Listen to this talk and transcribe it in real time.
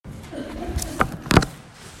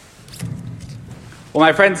Well,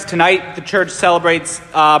 my friends, tonight the church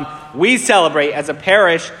we celebrate as a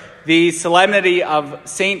parish the solemnity of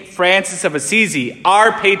St. Francis of Assisi,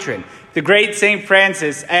 our patron, the great St.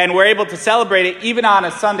 Francis, and we're able to celebrate it even on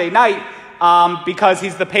a Sunday night because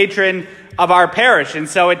he's the patron of our parish, and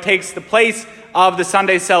so it takes the place of the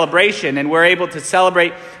Sunday celebration, and we're able to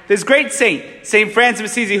celebrate this great saint, St. Francis of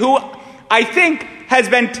Assisi, who I think has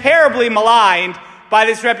been terribly maligned by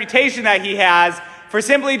this reputation that he has for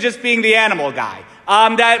simply just being the animal guy.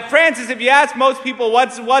 That Francis, if you ask most people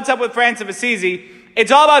what's up with Francis of Assisi, it's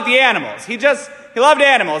all about the animals. He loved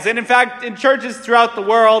animals. And in fact, in churches throughout the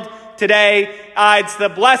world today, it's the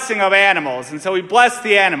blessing of animals. And so we bless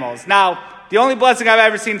the animals. Now, the only blessing I've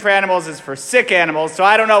ever seen for animals is for sick animals, so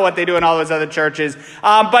I don't know what they do in all those other churches.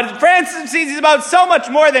 But Francis of Assisi is about so much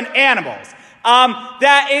more than animals.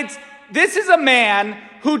 This is a man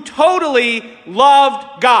who totally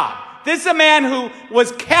loved God. This is a man who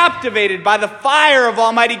was captivated by the fire of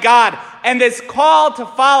Almighty God and this call to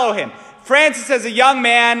follow him. Francis, as a young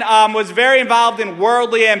man, was very involved in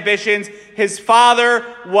worldly ambitions. His father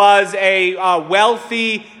was a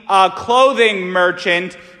wealthy clothing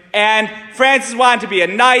merchant, and Francis wanted to be a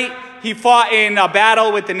knight. He fought in a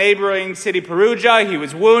battle with the neighboring city Perugia. He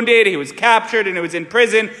was wounded, he was captured, and he was in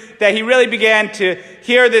prison, that he really began to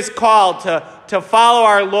hear this call to follow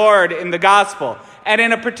our Lord in the gospel. And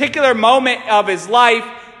in a particular moment of his life,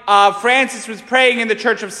 Francis was praying in the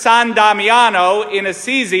church of San Damiano in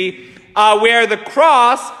Assisi, where the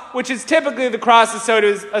cross, which is typically the cross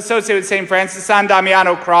associated with St. Francis, San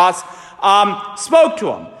Damiano cross, spoke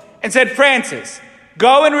to him and said, "Francis,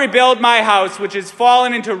 go and rebuild my house, which has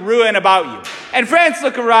fallen into ruin about you." And Francis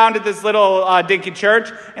looked around at this little dinky church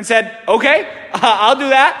and said, "Okay, I'll do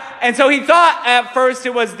that." And so he thought at first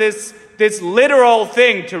it was this literal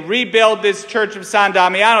thing to rebuild this church of San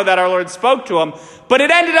Damiano that our Lord spoke to him. But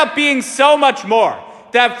it ended up being so much more,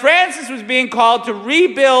 that Francis was being called to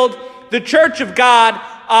rebuild the church of God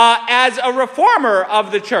as a reformer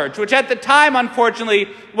of the church, which at the time, unfortunately,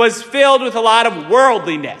 was filled with a lot of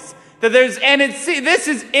worldliness. This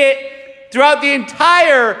is it throughout the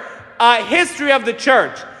entire history of the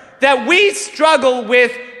church, that we struggle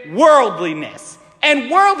with worldliness.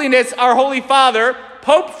 And worldliness, our Holy Father,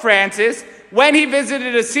 Pope Francis, when he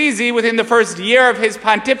visited Assisi within the first year of his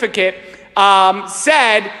pontificate,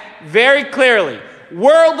 said very clearly,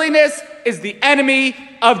 worldliness is the enemy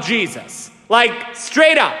of Jesus. Like,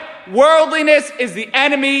 straight up, worldliness is the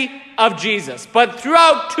enemy of Jesus. But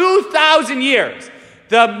throughout 2,000 years,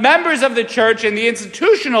 the members of the church and the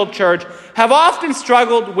institutional church have often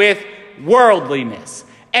struggled with worldliness.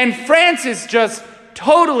 And Francis just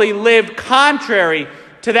totally lived contrary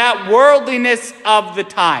to that worldliness of the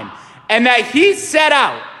time. And that he set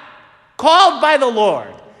out, called by the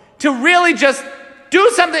Lord, to really just do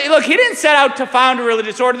something. Look, he didn't set out to found a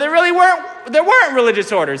religious order. There weren't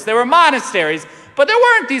religious orders. There were monasteries, but there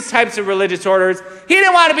weren't these types of religious orders. He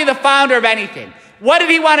didn't want to be the founder of anything. What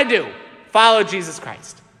did he want to do? Follow Jesus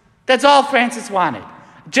Christ. That's all Francis wanted.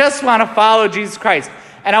 Just want to follow Jesus Christ.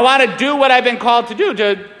 And I want to do what I've been called to do.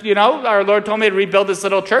 Our Lord told me to rebuild this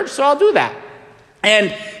little church, so I'll do that.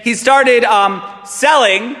 And he started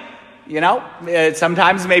selling,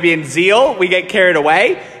 sometimes maybe in zeal, we get carried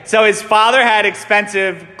away. So his father had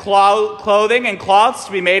expensive clothing and cloths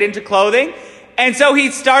to be made into clothing. And so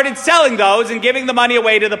he started selling those and giving the money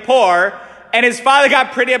away to the poor. And his father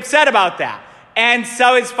got pretty upset about that. And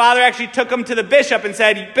so his father actually took him to the bishop and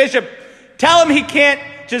said, "Bishop, tell him he can't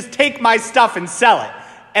just take my stuff and sell it."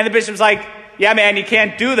 And the bishop's like, "Yeah, man, you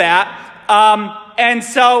can't do that." And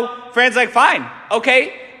so Francis like, "Fine,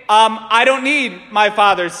 okay, I don't need my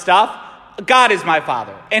father's stuff. God is my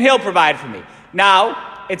father, and he'll provide for me." Now,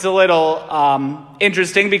 it's a little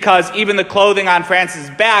interesting because even the clothing on Francis'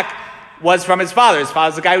 back was from his father. His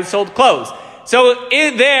father's the guy who sold clothes. So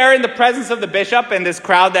in the presence of the bishop and this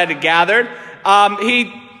crowd that had gathered,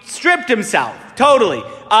 he stripped himself totally.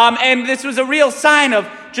 And this was a real sign of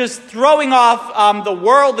just throwing off the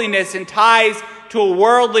worldliness and ties to a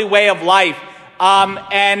worldly way of life.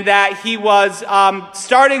 And that he was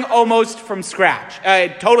starting almost from scratch,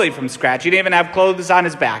 totally from scratch. He didn't even have clothes on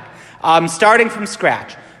his back. Starting from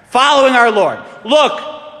scratch, following our Lord.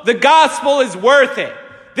 Look, the gospel is worth it.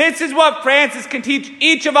 This is what Francis can teach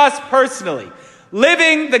each of us personally.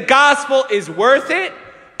 Living the gospel is worth it,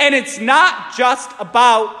 and it's not just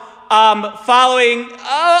about following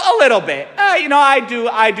a little bit.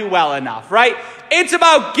 I do well enough, right? It's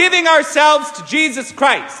about giving ourselves to Jesus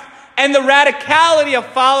Christ and the radicality of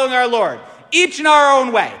following our Lord, each in our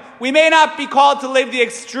own way. We may not be called to live the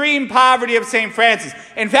extreme poverty of St. Francis.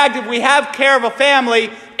 In fact, if we have care of a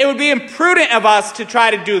family, it would be imprudent of us to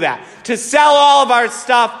try to do that, to sell all of our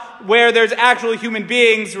stuff where there's actual human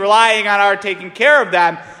beings relying on our taking care of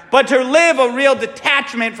them, but to live a real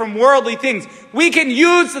detachment from worldly things. We can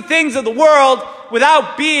use the things of the world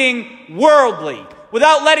without being worldly,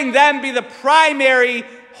 without letting them be the primary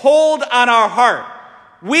hold on our heart.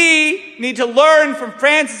 We need to learn from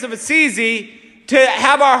Francis of Assisi to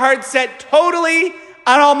have our hearts set totally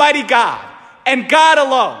on Almighty God and God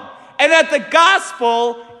alone, and that the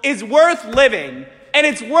gospel is worth living, and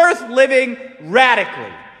it's worth living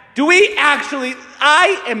radically. Do we actually?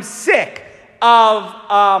 I am sick of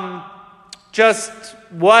just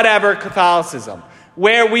whatever Catholicism,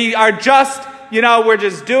 where we are just, we're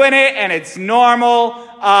just doing it and it's normal,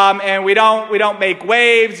 and we don't make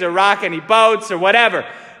waves or rock any boats or whatever.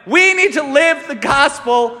 We need to live the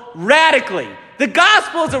gospel radically. The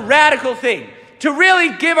gospel is a radical thing. To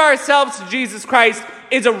really give ourselves to Jesus Christ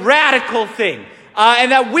is a radical thing,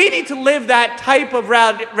 and that we need to live that type of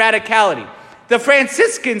radicality. The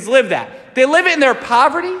Franciscans live that. They live it in their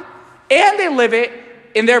poverty, and they live it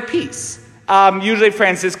in their peace. Usually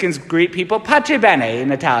Franciscans greet people, pace bene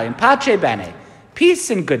in Italian, pace bene, peace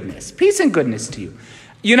and goodness to you.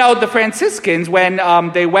 The Franciscans, when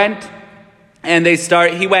they went and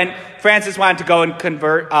Francis wanted to go and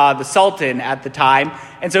convert the Sultan at the time.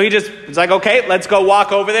 And so he just was like, okay, let's go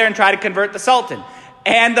walk over there and try to convert the Sultan.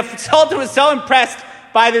 And the Sultan was so impressed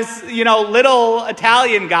by this, little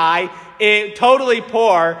Italian guy, totally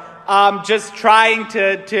poor, just trying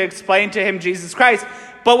to explain to him Jesus Christ,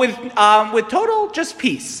 but with total just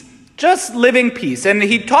peace, just living peace. And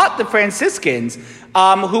he taught the Franciscans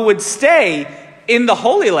who would stay in the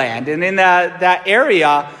Holy Land and in that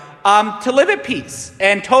area to live at peace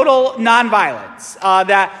and total nonviolence.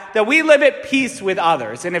 That we live at peace with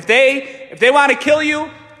others. And if they want to kill you,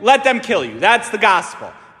 let them kill you. That's the gospel.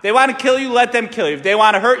 If they want to kill you, let them kill you. If they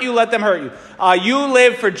want to hurt you, let them hurt you. You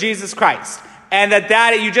live for Jesus Christ. And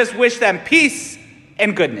that you just wish them peace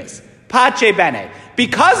and goodness. Pace bene.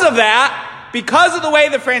 Because of that, because of the way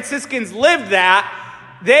the Franciscans lived that,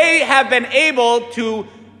 they have been able to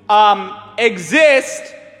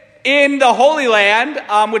exist in the Holy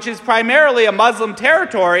Land, which is primarily a Muslim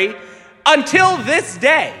territory, until this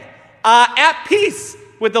day, at peace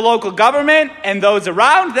with the local government and those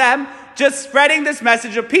around them, just spreading this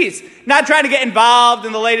message of peace. Not trying to get involved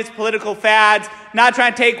in the latest political fads, not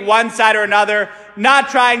trying to take one side or another, not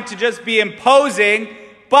trying to just be imposing,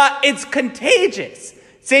 but it's contagious.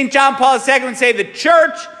 St. John Paul II would say the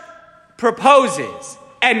church proposes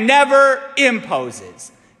and never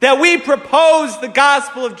imposes. That we propose the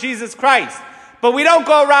gospel of Jesus Christ, but we don't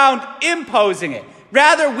go around imposing it.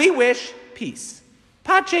 Rather, we wish peace.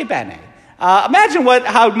 Pace bene. Imagine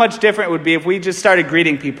how much different it would be if we just started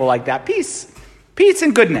greeting people like that. Peace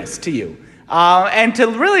and goodness to you. And to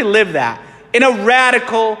really live that in a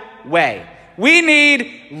radical way. We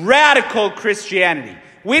need radical Christianity.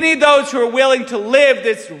 We need those who are willing to live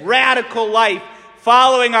this radical life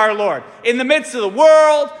following our Lord. In the midst of the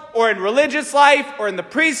world, or in religious life, or in the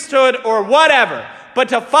priesthood, or whatever. But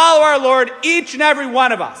to follow our Lord, each and every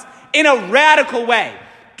one of us, in a radical way.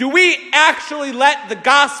 Do we actually let the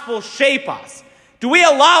gospel shape us? Do we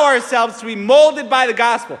allow ourselves to be molded by the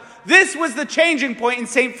gospel? This was the changing point in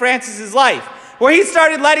St. Francis's life, where he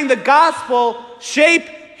started letting the gospel shape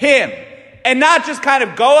him, and not just kind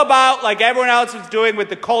of go about like everyone else was doing with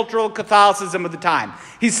the cultural Catholicism of the time.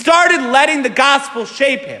 He started letting the gospel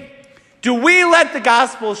shape him. Do we let the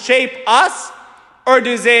gospel shape us, or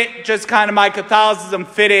does it just kind of my Catholicism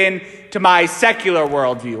fit in to my secular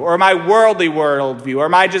worldview, or my worldly worldview, or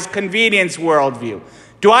my just convenience worldview?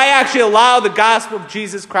 Do I actually allow the gospel of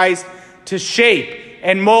Jesus Christ to shape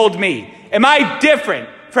and mold me? Am I different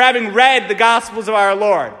for having read the Gospels of our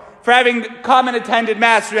Lord, for having come and attended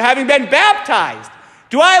Mass, for having been baptized?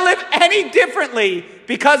 Do I live any differently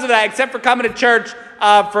because of that, except for coming to church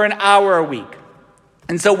for an hour a week?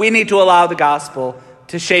 And so we need to allow the gospel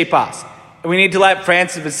to shape us. And we need to let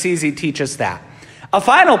Francis of Assisi teach us that. A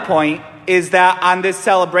final point is that on this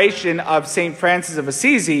celebration of St. Francis of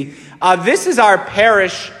Assisi, this is our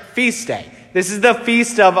parish feast day. This is the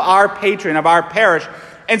feast of our patron, of our parish.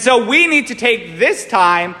 And so we need to take this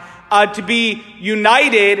time to be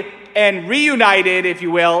united and reunited, if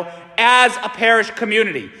you will, as a parish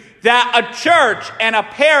community. That a church and a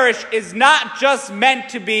parish is not just meant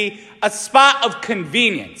to be a spot of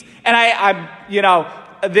convenience. And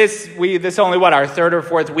this only our third or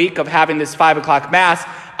fourth week of having this 5 o'clock Mass.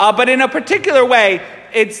 But in a particular way,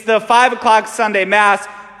 it's the 5 o'clock Sunday Mass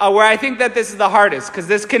where I think that this is the hardest, because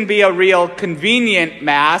this can be a real convenient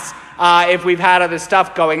Mass if we've had other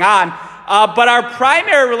stuff going on. But our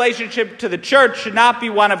primary relationship to the church should not be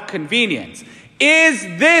one of convenience. Is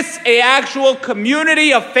this an actual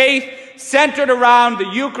community of faith centered around the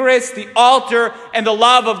Eucharist, the altar, and the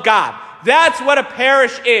love of God? That's what a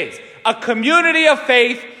parish is. A community of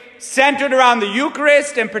faith centered around the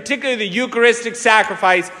Eucharist, and particularly the Eucharistic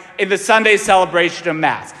sacrifice in the Sunday celebration of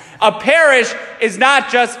Mass. A parish is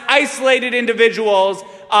not just isolated individuals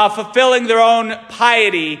fulfilling their own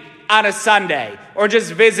piety on a Sunday or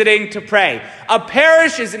just visiting to pray. A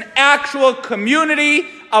parish is an actual community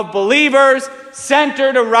of believers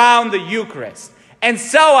centered around the Eucharist. And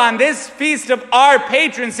so on this feast of our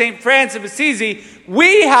patron, St. Francis of Assisi,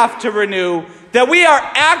 we have to renew that we are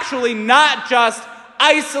actually not just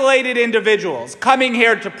isolated individuals coming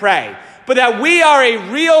here to pray, but that we are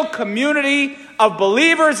a real community of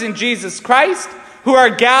believers in Jesus Christ who are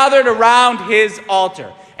gathered around his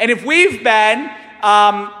altar. And if we've been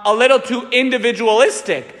a little too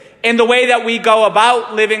individualistic in the way that we go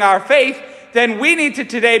about living our faith, then we need to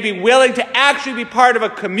today be willing to actually be part of a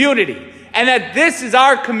community. And that this is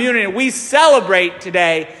our community. We celebrate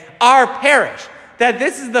today our parish. That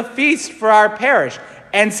this is the feast for our parish.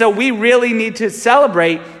 And so we really need to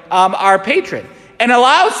celebrate our patron. And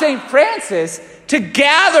allow St. Francis to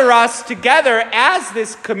gather us together as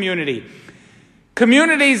this community.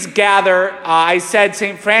 Communities gather. I said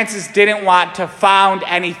St. Francis didn't want to found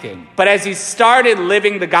anything. But as he started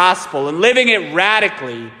living the gospel and living it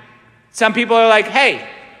radically, some people are like, hey,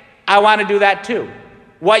 I want to do that too.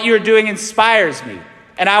 What you're doing inspires me,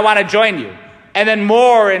 and I want to join you. And then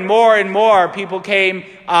more and more and more people came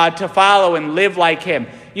to follow and live like him.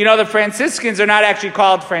 You know, the Franciscans are not actually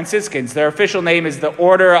called Franciscans. Their official name is the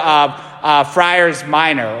Order of Friars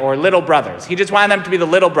Minor, or Little Brothers. He just wanted them to be the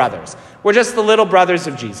Little Brothers. We're just the little brothers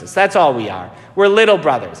of Jesus. That's all we are. We're little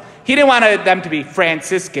brothers. He didn't want them to be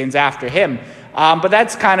Franciscans after him, but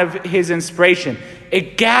that's kind of his inspiration.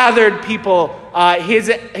 It gathered people.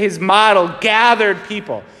 His model gathered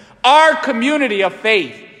people. Our community of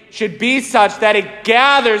faith should be such that it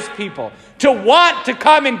gathers people to want to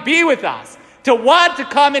come and be with us, to want to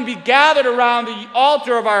come and be gathered around the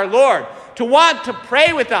altar of our Lord, to want to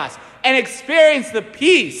pray with us and experience the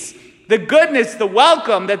peace, the goodness, the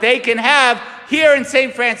welcome that they can have here in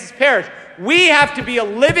St. Francis Parish. We have to be a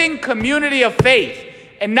living community of faith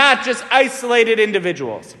and not just isolated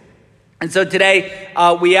individuals. And so today,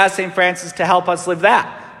 we ask St. Francis to help us live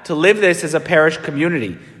that, to live this as a parish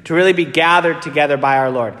community, to really be gathered together by our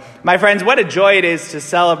Lord. My friends, what a joy it is to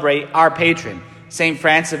celebrate our patron, St.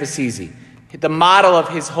 Francis of Assisi. The model of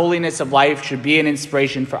his holiness of life should be an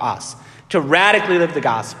inspiration for us, to radically live the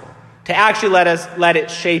gospel, to actually let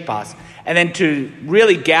it shape us, and then to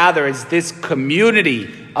really gather as this community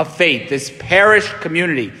of faith, this parish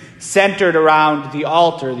community centered around the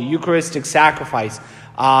altar, the Eucharistic sacrifice,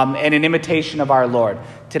 and an imitation of our Lord.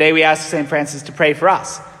 Today we ask St. Francis to pray for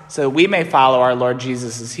us so that we may follow our Lord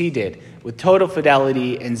Jesus as he did, with total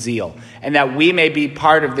fidelity and zeal, and that we may be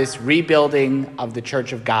part of this rebuilding of the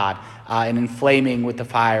Church of God and inflaming with the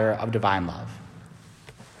fire of divine love.